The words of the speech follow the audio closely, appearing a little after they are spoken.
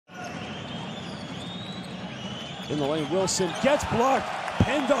in the lane. Wilson gets blocked,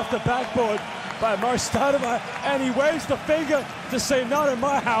 pinned off the backboard by Murray Stoudemire, and he waves the finger to say, not in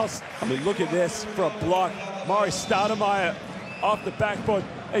my house. I mean, look at this for a block. Murray Stoudemire off the backboard.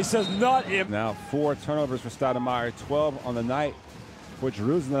 And he says, not in. Now 4 turnovers for Stoudemire, 12 on the night for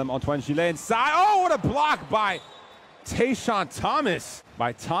Jerusalem. Antoine Gillet inside. Oh, what a block by Tayshawn Thomas.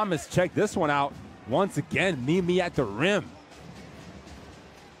 Check this one out. Once again, meet me at the rim.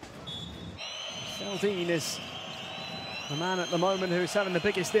 Sheldine is the man at the moment who's having the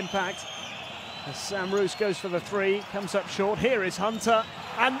biggest impact. As Sam Roos goes for the 3, comes up short. Here is Hunter,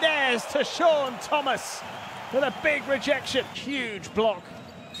 and there's Tayshawn Thomas with a big rejection. Huge block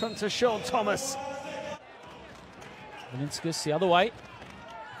from Tayshawn Thomas. Valinskas the other way.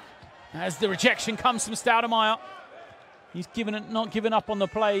 As the rejection comes from Stoudemire. He's not given up on the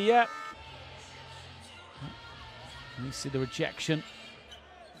play yet. You see the rejection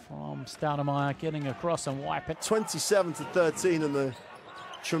from Stoudemire getting across and wipe it. 27-13 and the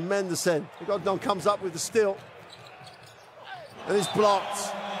tremendous end. Gognon comes up with the steal. And he's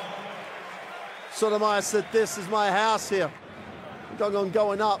blocked. Stoudemire said, this is my house here. Gognon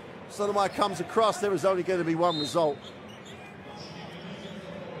going up. Stoudemire comes across. There is only going to be one result.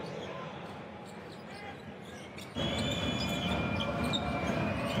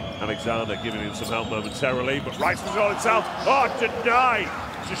 Alexander giving him some help momentarily, but Rice was on himself. Oh, denied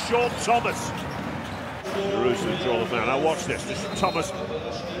to Sean Thomas. Jerusalem draw the foul. Now watch this. Thomas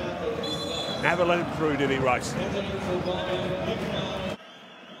never let him through, did he, Rice?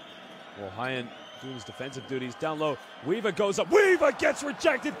 Well, Hyan doing his defensive duties down low. Weaver goes up. Weaver gets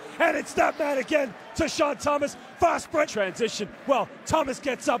rejected, and it's that man again. Tayshawn Thomas, fast break transition. Well, Thomas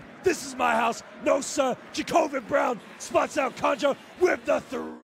gets up. This is my house. No, sir. Jacobin Brown spots out Conjo with the 3.